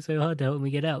you trying so hard to help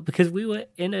me get out? Because we were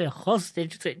in a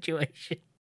hostage situation.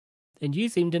 And you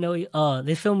seem to know... Oh,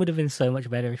 this film would have been so much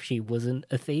better if she wasn't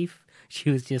a thief. She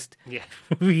was just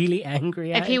really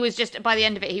angry at If he was just, by the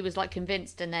end of it, he was like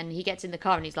convinced, and then he gets in the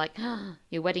car and he's like,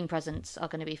 your wedding presents are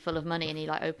going to be full of money, and he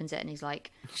like opens it and he's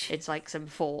like, it's like some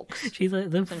forks. She's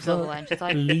like, some silverware. And she's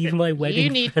like, leave my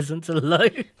wedding presents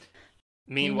alone.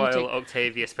 Meanwhile,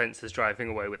 Octavia Spencer's driving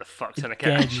away with a fuck ton of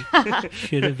cash.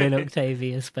 Should have been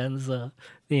Octavia Spencer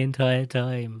the entire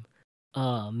time.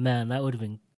 Oh man, that would have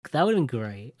been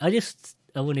great. I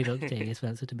wanted Octavia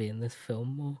Spencer to be in this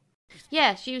film more.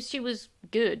 Yeah, she was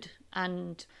good,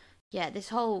 and yeah, this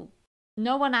whole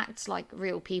no one acts like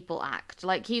real people act.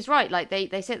 Like he's right. Like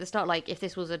they say at the start, like if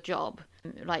this was a job,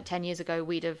 like 10 years ago,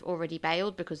 we'd have already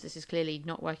bailed because this is clearly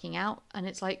not working out. And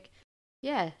it's like,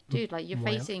 yeah, dude, like you're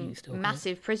facing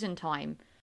massive prison time.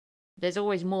 There's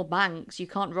always more banks. You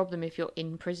can't rob them if you're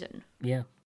in prison. Yeah.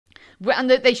 And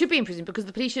they should be in prison because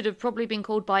the police should have probably been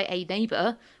called by a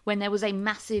neighbour when there was a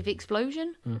massive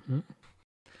explosion. Mm-hmm.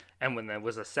 And when there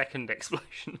was a second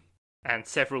explosion and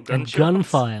several gunshots. And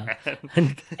gunfire.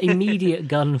 And immediate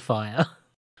gunfire.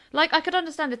 Like, I could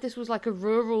understand if this was like a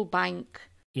rural bank.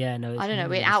 Yeah, no. I don't know,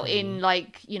 we're out in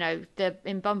like, you know, they're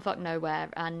in bumfuck nowhere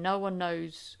and no one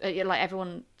knows, like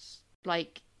everyone's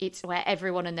like, it's where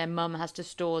everyone and their mum has to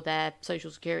store their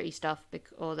social security stuff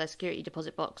or their security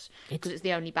deposit box because it's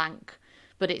the only bank.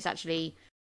 But it's actually,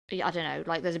 I don't know,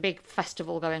 like there's a big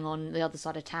festival going on the other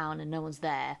side of town and no one's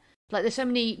there. Like, there's so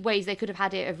many ways they could have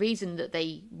had it a reason that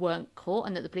they weren't caught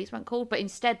and that the police weren't called, but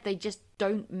instead they just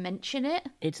don't mention it.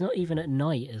 It's not even at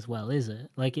night as well, is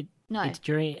it? Like, no. It's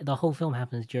the whole film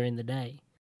happens during the day.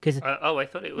 Cause I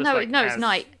thought it was No, it's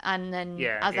night, and then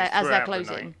as they're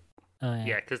closing. Oh, yeah.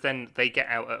 Yeah, because then they get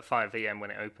out at 5 a.m.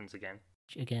 when it opens again.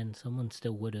 Again, someone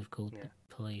still would have called the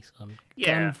police on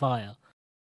gunfire.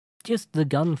 Just the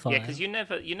gunfire. Yeah, because you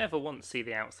never once see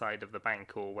the outside of the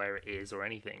bank or where it is or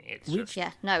anything. It's just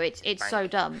it's so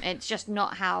dumb. It's just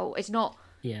not how it's not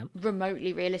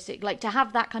remotely realistic. Like to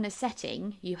have that kind of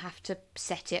setting, you have to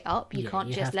set it up. You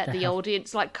can't just let the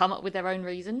audience like come up with their own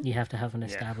reason. You have to have an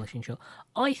establishing shot.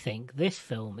 I think this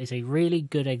film is a really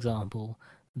good example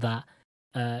that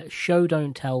show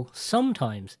don't tell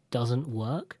sometimes doesn't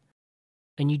work,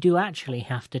 and you do actually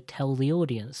have to tell the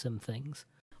audience some things.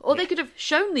 Or they could have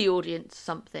shown the audience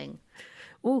something.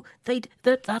 Well, that's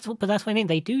what I mean.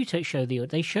 They do show the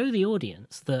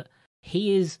audience that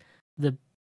he is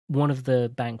one of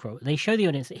the bank robbers. They show the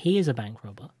audience that he is a bank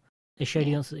robber. They show the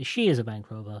audience that she is a bank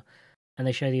robber, and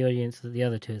they show the audience that the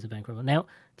other two is a bank robber. Now,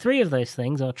 3 of those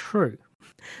things are true.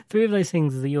 3 of those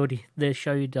things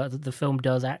the film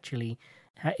does actually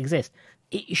exist.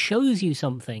 It shows you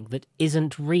something that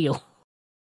isn't real,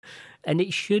 and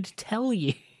it should tell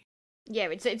you. Yeah,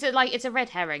 it's a red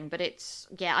herring, but it's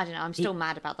I don't know. I'm still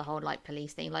mad about the whole like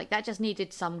police thing. Like that just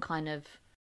needed some kind of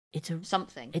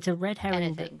something. It's a red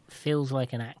herring that feels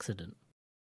like an accident.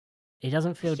 It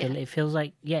doesn't feel. It feels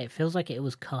like it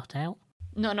was cut out.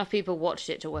 Not enough people watched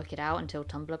it to work it out until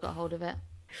Tumblr got hold of it.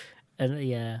 And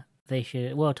they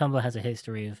should. Well, Tumblr has a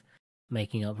history of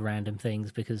making up random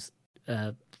things because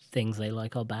things they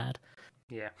like are bad.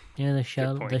 Yeah. You know the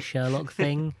Sherlock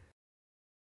thing.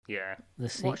 Yeah.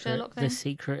 The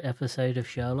secret episode of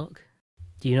Sherlock.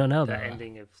 Do you not know about the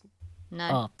ending of? No.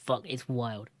 Oh fuck! It's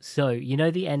wild. So you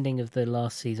know the ending of the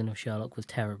last season of Sherlock was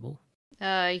terrible.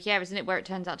 Isn't it where it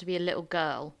turns out to be a little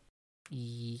girl?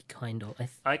 Kind of.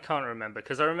 I can't remember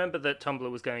because I remember that Tumblr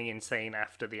was going insane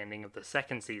after the ending of the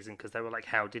second season because they were like,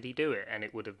 "How did he do it?" And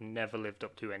it would have never lived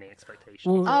up to any expectations.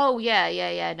 Well,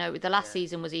 No, the last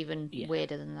season was even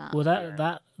weirder than that. Well,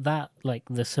 that like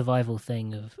the survival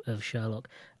thing of Sherlock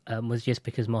was just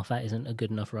because Moffat isn't a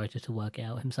good enough writer to work it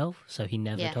out himself, so he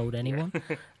never told anyone.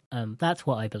 That's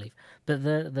what I believe. But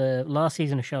the last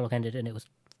season of Sherlock ended, and it was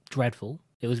dreadful.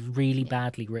 It was really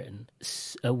badly written.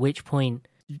 At which point,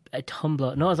 a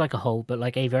Tumblr, not as like a whole, but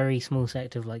like a very small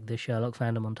sect of like the Sherlock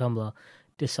fandom on Tumblr,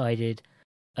 decided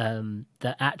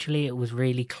that actually it was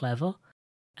really clever,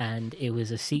 and it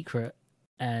was a secret,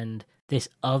 and this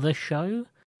other show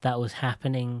that was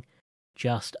happening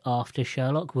just after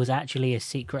Sherlock was actually a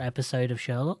secret episode of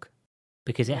Sherlock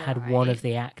because it had one of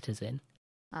the actors in.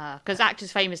 Because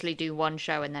actors famously do one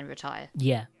show and then retire.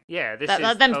 Yeah. Yeah,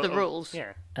 them's the rules.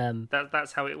 Yeah,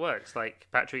 that's how it works. Like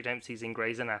Patrick Dempsey's in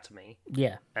Grey's Anatomy.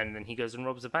 Yeah, and then he goes and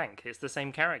robs a bank. It's the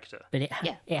same character. But it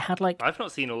had like I've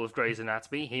not seen all of Grey's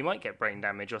Anatomy. He might get brain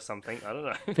damage or something. I don't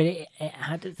know. But it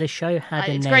had the show had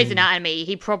a it's name. Grey's Anatomy.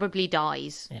 He probably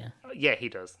dies. Yeah, yeah, he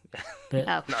does. But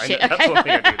oh No, shit! that's one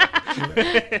thing I do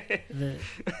know. the,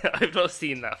 I've not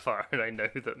seen that far, and I know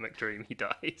that McDreamy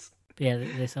dies. yeah,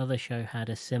 this other show had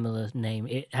a similar name.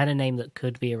 It had a name that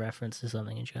could be a reference to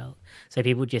something in Sherlock. So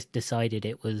people just decided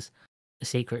it was a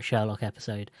secret Sherlock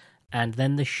episode. And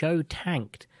then the show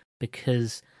tanked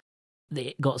because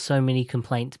it got so many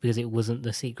complaints because it wasn't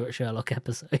the secret Sherlock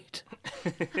episode.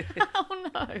 Oh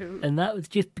no! And that was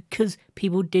just because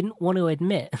people didn't want to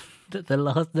admit that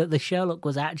the Sherlock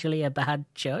was actually a bad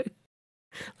show.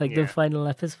 Like the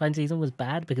final season was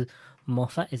bad because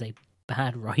Moffat is a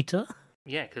bad writer.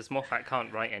 Yeah, because Moffat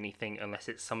can't write anything unless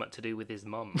it's something to do with his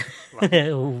mum.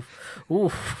 Ooh.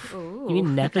 Ooh, You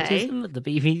mean nepotism okay. at the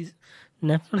BB's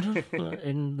nepotism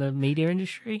in the media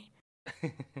industry?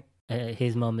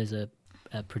 His mum is a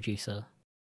producer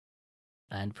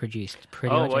and produced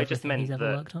pretty much everything he's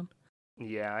ever worked on.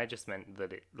 Yeah, I just meant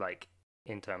that it, like,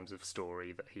 in terms of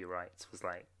story that he writes, was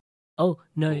like, oh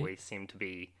no, always seemed to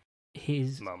be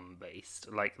his mum based,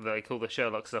 like all the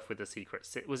Sherlock stuff with the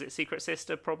was it Secret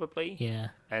Sister probably? Yeah,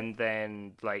 and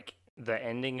then like the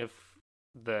ending of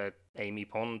the Amy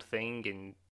Pond thing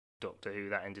in Doctor Who,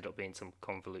 that ended up being some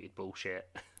convoluted bullshit.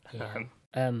 Yeah.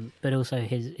 But also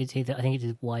it's either, I think it's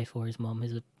his wife or his mum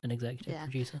is an executive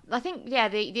producer. I think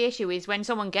the issue is when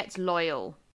someone gets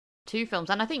loyal to films,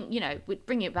 and I think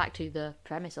bringing it back to the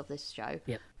premise of this show.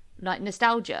 Yep. Like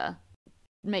nostalgia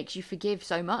makes you forgive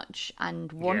so much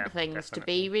and want things to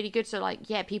be really good. So like,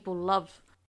 people love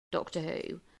Doctor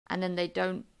Who, and then they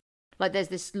don't, like, there's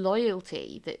this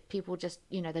loyalty that people just,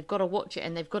 they've got to watch it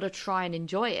and they've got to try and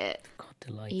enjoy it,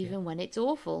 even when it's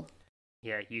awful.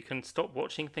 Yeah, you can stop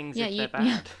watching things if they're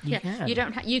bad.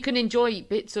 You can enjoy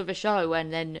bits of a show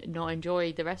and then not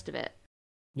enjoy the rest of it.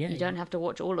 Yeah, you don't have to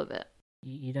watch all of it.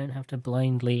 You don't have to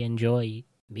blindly enjoy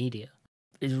media.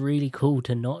 It's really cool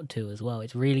to not to as well.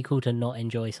 It's really cool to not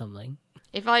enjoy something.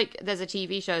 If there's a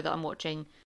TV show that I'm watching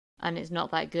and it's not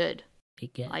that good,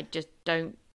 I just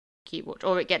don't keep watching,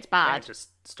 or it gets bad. Yeah,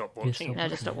 just stop watching it.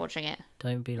 Just stop watching it.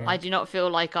 Don't be like... I do not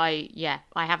feel like I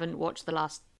haven't watched the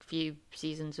last few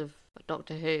seasons of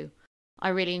Doctor Who. I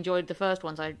really enjoyed the first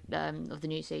ones of the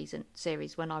new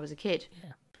series when I was a kid.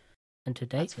 Yeah. And to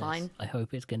date, that's fine. I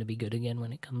hope it's going to be good again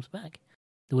when it comes back.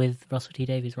 With Russell T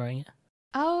Davies writing it.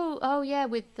 Oh yeah,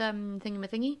 with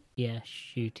Thingamathingy? Yeah,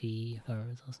 Shooty, I can't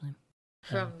remember his last name.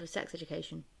 From the Sex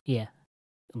Education. Yeah.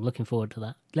 I'm looking forward to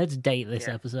that. Let's date this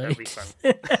episode. That'll be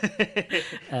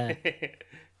fun.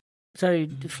 So,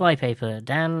 Flypaper,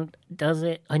 Dan does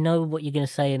it. I know what you're going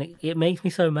to say, and it makes me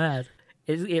so mad.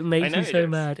 It makes me so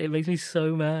mad. It makes me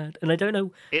so mad. And I don't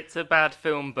know... It's a bad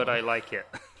film, but I like it.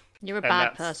 You're a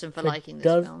bad person for liking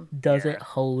this film. Does it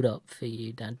hold up for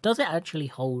you, Dan? Does it actually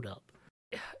hold up?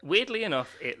 Weirdly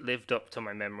enough, it lived up to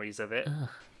my memories of it.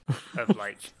 Of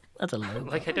like... That's a low.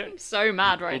 Like, I don't... I'm so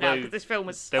mad right now because this film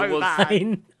was so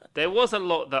bad. There was a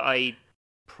lot that I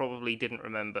probably didn't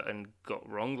remember and got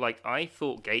wrong. Like, I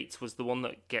thought Gates was the one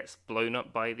that gets blown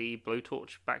up by the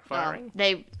blowtorch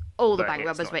backfiring. All the bank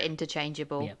robbers were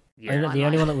interchangeable. Yeah. The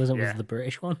only one that wasn't was the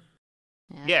British one.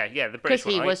 Yeah, the British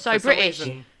one. Because he was so British.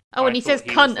 And he says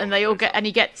cunt, and they all get,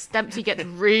 and Dempsey gets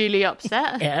really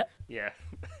upset. Yeah.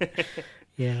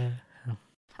 Yeah.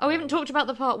 Oh, we haven't talked about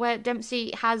the part where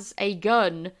Dempsey has a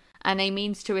gun and a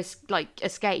means to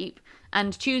escape,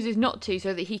 and chooses not to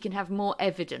so that he can have more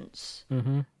evidence.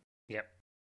 Mm-hmm. Yep.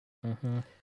 Mm-hmm.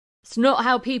 It's not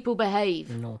how people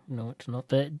behave. No, it's not.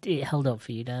 But it held up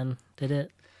for you, Dan. Did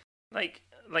it? Like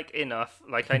enough.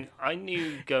 Like I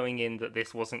knew going in that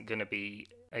this wasn't going to be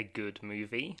a good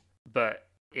movie, but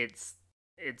it's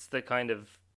the kind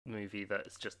of movie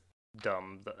that's just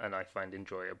dumb and I find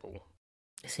enjoyable.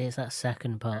 See, it's that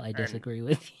second part I disagree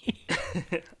with you.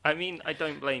 I mean, I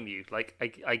don't blame you. Like,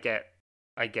 I get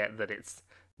that it's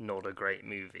not a great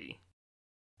movie,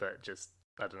 but just,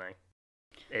 I don't know.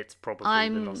 It's probably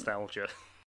the nostalgia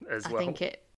as well. I think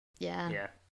it, Yeah.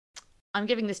 I'm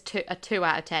giving this a 2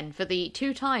 out of 10 for the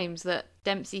 2 times that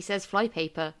Dempsey says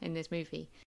Flypaper in this movie,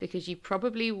 because you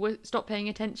probably stopped paying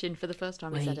attention for the first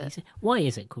time I said it. Why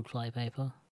is it called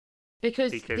Flypaper?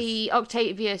 Because the not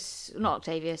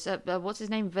Octavius, what's his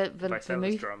name?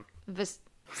 Vicella's drum.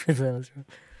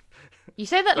 You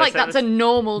say that Well, like that's a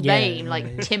normal Yeah, name, yeah, like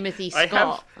yeah. Timothy I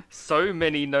Scott. have so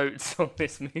many notes on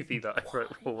this movie that I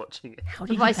wrote while watching it. How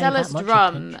did you pay that Vicella's much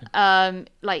drum, attention?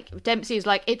 like Dempsey is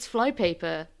like, it's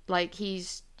Flypaper. Like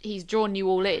he's drawn you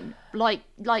all in, like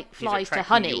He's flies to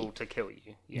attracting you honey. all to kill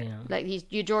you. Yeah. Yeah. Like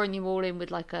you're drawing you all in with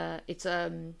like it's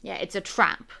a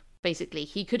trap basically.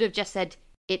 He could have just said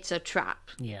it's a trap,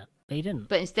 Yeah, but he didn't.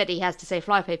 but instead he has to say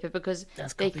Flypaper because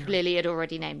That's they copyright. clearly had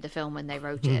already named the film when they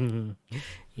wrote it.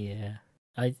 Yeah,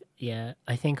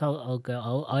 I think I'll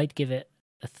go. I'd give it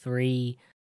a 3.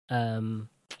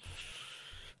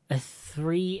 A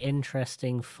 3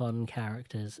 interesting, fun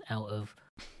characters out of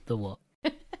the what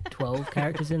 12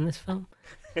 characters in this film.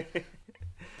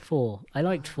 4. I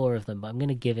liked 4 of them, but I'm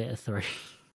gonna give it a 3.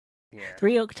 Yeah.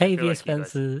 3 Octavia like you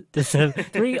guys- Spencers,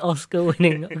 3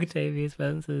 Oscar-winning Octavia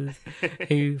Spencers,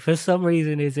 who for some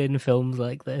reason is in films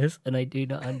like this, and I do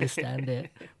not understand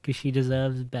it because she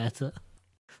deserves better.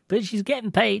 But she's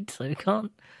getting paid, so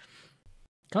can't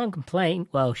complain.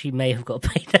 Well, she may have got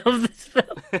paid out of this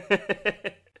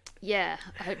film. Yeah,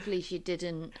 hopefully she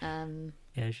didn't.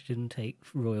 Yeah, she didn't take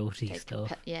royalty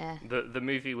stuff. Yeah, The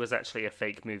movie was actually a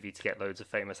fake movie to get loads of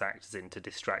famous actors in to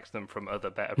distract them from other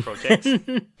better projects.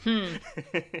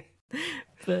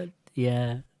 But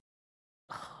yeah,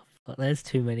 but there's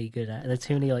too many good. There's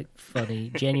too many like funny,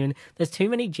 genuine. There's too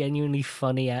many genuinely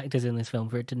funny actors in this film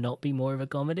for it to not be more of a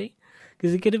comedy.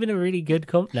 Because it could have been a really good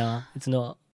Nah, it's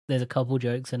not. There's a couple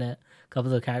jokes in it. A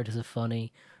couple of the characters are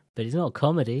funny, but it's not a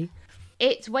comedy.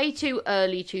 it's way too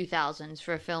early 2000s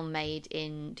for a film made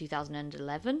in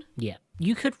 2011. Yeah,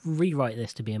 you could rewrite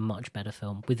this to be a much better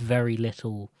film with very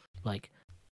little like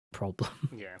problem.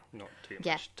 Yeah, not too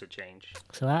Yeah. much to change.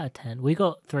 So out of 10, we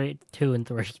got 3, 2, and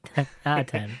 3. Out of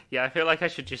 10. Yeah, I feel like I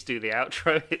should just do the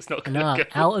outro. It's not going to No, go.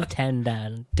 out of 10,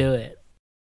 Dan. Do it.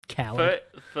 Coward.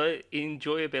 For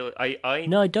enjoyability, I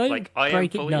No, don't like, I am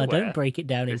break it. fully No, aware don't break it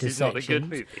down this into is not a sections good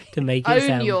movie. to make it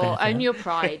sound better. Own your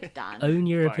pride, Dan. Own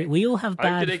your Fine. opinion. We all have I'm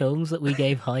bad gonna- films that we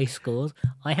gave high scores.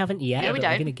 I haven't yet, No, we but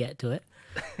I'm don't. going to get to it.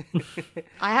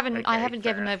 I haven't Okay,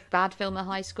 given fair. a bad film a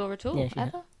high score at all, Yes, you have.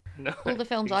 ever. No, All the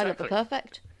films I love are exactly.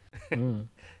 perfect. Mm.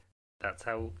 That's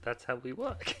how we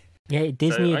work. Yeah,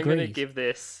 Disney so I'm going agrees. to give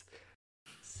this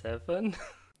 7.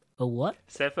 A what?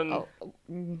 7 Oh,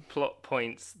 plot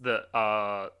points that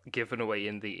are given away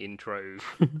in the intro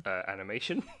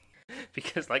animation.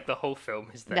 Because like the whole film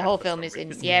is there. the whole for film some is in.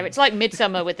 reason. Yeah, it's like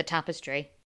Midsummer with the tapestry,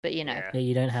 but you know. Yeah. Yeah,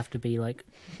 you don't have to be like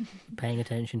paying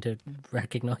attention to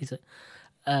recognize it.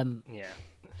 Yeah.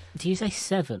 Do you say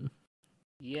 7?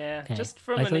 Yeah, Okay. just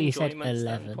from I an thought you said enjoyment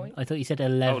 11. standpoint. I thought you said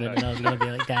 11, no. and I was going to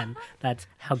be like, Dan, that's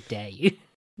how dare you?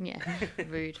 Yeah,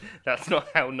 rude. That's not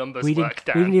how numbers We work, didn't,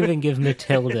 Dan. we didn't even give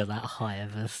Matilda that high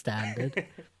of a standard.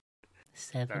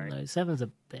 7, Sorry. though. 7's a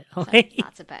bit high.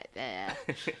 That's about there.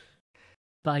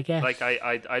 But I guess Like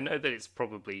I know that it's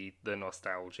probably the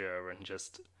nostalgia and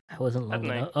just it wasn't long don't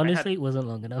know. enough. I Honestly, it wasn't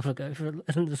long enough ago for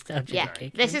a nostalgia Yeah,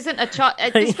 kick. this isn't a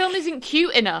this film isn't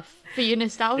cute enough for your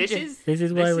nostalgia. This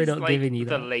is why this we're is, not like, giving you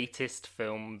the that. latest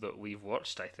film that we've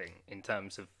watched. I think in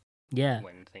terms of Yeah.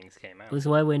 when things came out. This is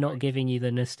why we're not Like, giving you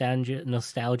the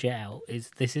nostalgia out.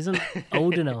 This isn't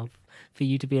old enough for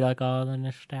you to be like, oh, the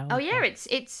nostalgia. Oh yeah,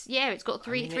 it's got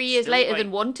three mean, three it's years still, later like-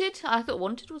 than Wanted. I thought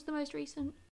Wanted was the most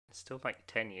recent. It's still like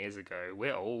 10 years ago.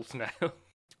 We're old now. I'm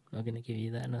not going to give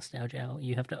you that nostalgia out.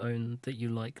 You have to own that you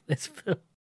like this film.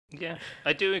 Yeah,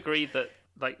 I do agree that,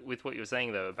 like, with what you were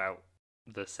saying though about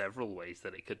the several ways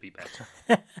that it could be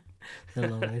better. The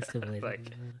long list of ways.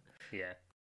 Like- Yeah,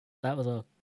 That was our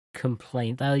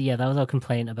complaint. That was our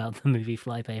complaint about the movie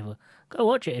Flypaper. Go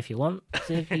watch it if you want.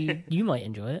 See if you might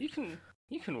enjoy it.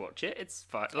 you can watch it. It's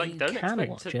fine. Like, you don't can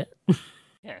expect watch to. it.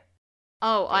 Yeah,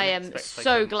 Oh, Don't I am expect, like,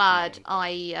 so a glad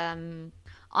million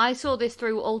I saw this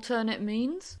through alternate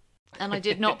means, and I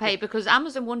did not pay because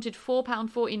Amazon wanted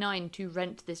 £4.49 to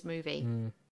rent this movie.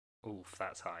 Mm. oof,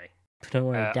 that's high. But don't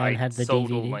worry, Dan I had the sold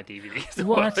DVD. all my DVDs a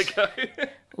What? while ago.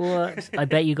 What? I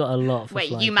bet you got a lot for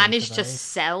Wait, you Flypaper, managed to though.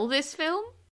 sell this film?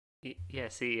 Yeah,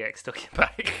 CEX took it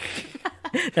back.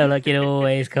 No, like it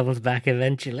always comes back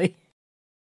eventually.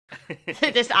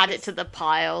 Just add it to the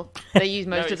pile. They use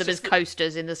No, most of it's them as just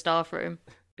coasters in the staff room.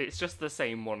 It's just the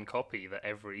same one copy that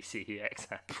every CEX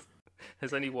has.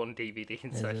 There's only one DVD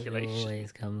in As it circulation.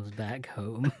 always comes back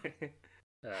home.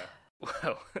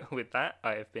 Well, with that,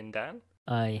 I have been Dan.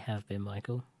 I have been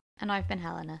Michael. And I've been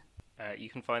Helena. You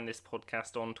can find this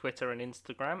podcast on Twitter and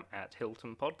Instagram at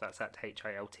Hilton Pod. That's at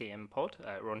HILTM Pod.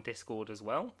 We're on Discord as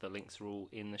well. The links are all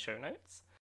in the show notes.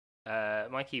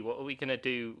 Mikey, what are we going to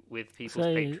do with people's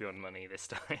So- Patreon money this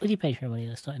time? With your Patreon money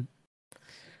this time.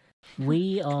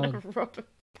 We are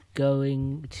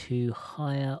going to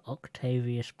hire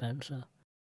Octavia Spencer.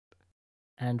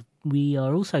 And we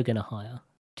are also going to hire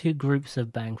 2 groups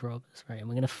of bank robbers, right? And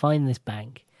we're going to find this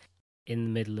bank in the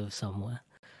middle of somewhere.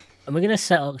 And we're going to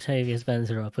set Octavia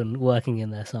Spencer up and working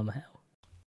in there somehow.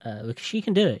 Because she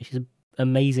can do it. She's an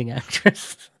amazing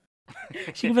actress.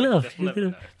 She can pull it off. She's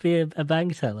going to be a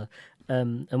bank teller.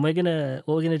 And what we're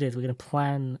gonna do is we're gonna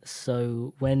plan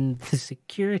so when the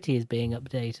security is being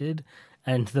updated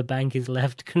and the bank is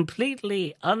left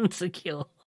completely unsecure,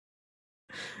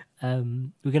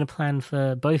 we're gonna plan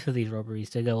for both of these robberies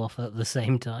to go off at the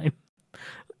same time,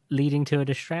 leading to a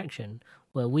distraction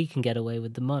where we can get away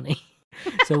with the money.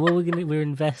 So what we're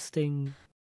investing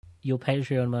your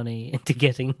Patreon money into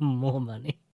getting more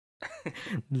money.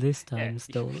 This time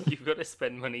stolen. You've got to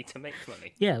spend money to make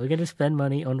money. Yeah, we're going to spend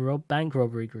money on bank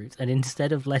robbery groups, and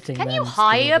instead of letting Can them you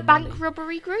hire bank money,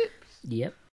 robbery groups?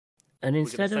 Yep. And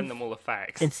instead of send them all the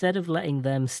facts. Instead of letting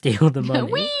them steal the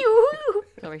money,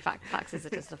 Sorry, faxes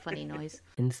are just a funny noise.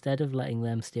 Instead of letting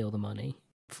them steal the money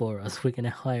for us, we're going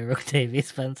to hire Octavia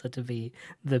Spencer to be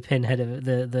the pinhead of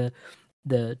it,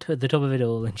 the top of it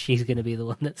all, and she's going to be the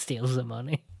one that steals the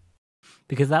money.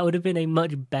 Because that would have been a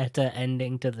much better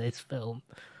ending to this film.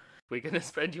 We're going to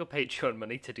spend your Patreon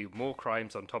money to do more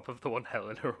crimes on top of the one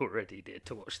Helena already did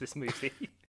to watch this movie.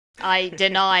 I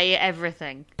deny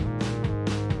everything.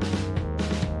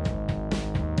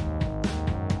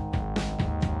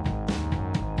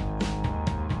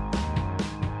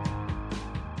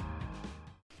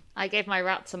 I gave my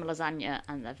rats some lasagna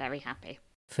and they're very happy.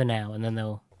 For now, and then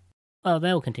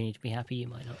they'll continue to be happy, you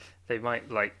might not. They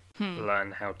might,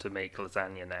 learn how to make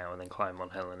lasagna now and then climb on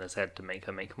Helena's head to make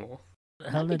her make more.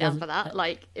 I'd be down for that.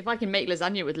 If I can make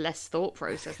lasagna with less thought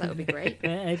process, that would be great.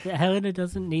 Helena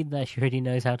doesn't need that. She already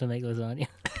knows how to make lasagna.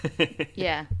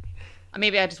 Yeah.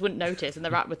 Maybe I just wouldn't notice, and the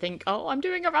rat would think, "Oh, I'm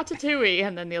doing a ratatouille,"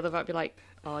 and then the other rat would be like,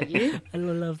 "Are you?" I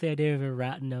love the idea of a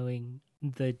rat knowing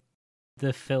the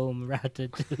film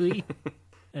Ratatouille,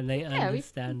 and they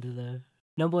understand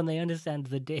they understand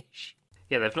the dish.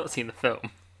 Yeah, they've not seen the film.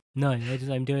 No, they're just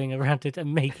I'm making a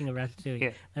ratatouille.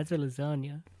 Yeah. That's a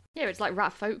lasagna. Yeah, it's like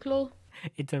rat folklore.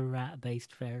 It's a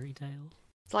rat-based fairy tale.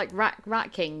 It's like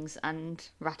rat kings and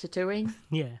ratatouille.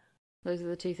 Yeah. Those are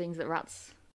the 2 things that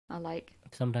rats are like.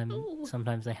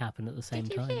 Sometimes they happen at the same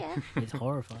time. It's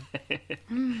horrifying.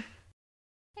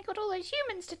 They got all those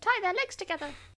humans to tie their legs together.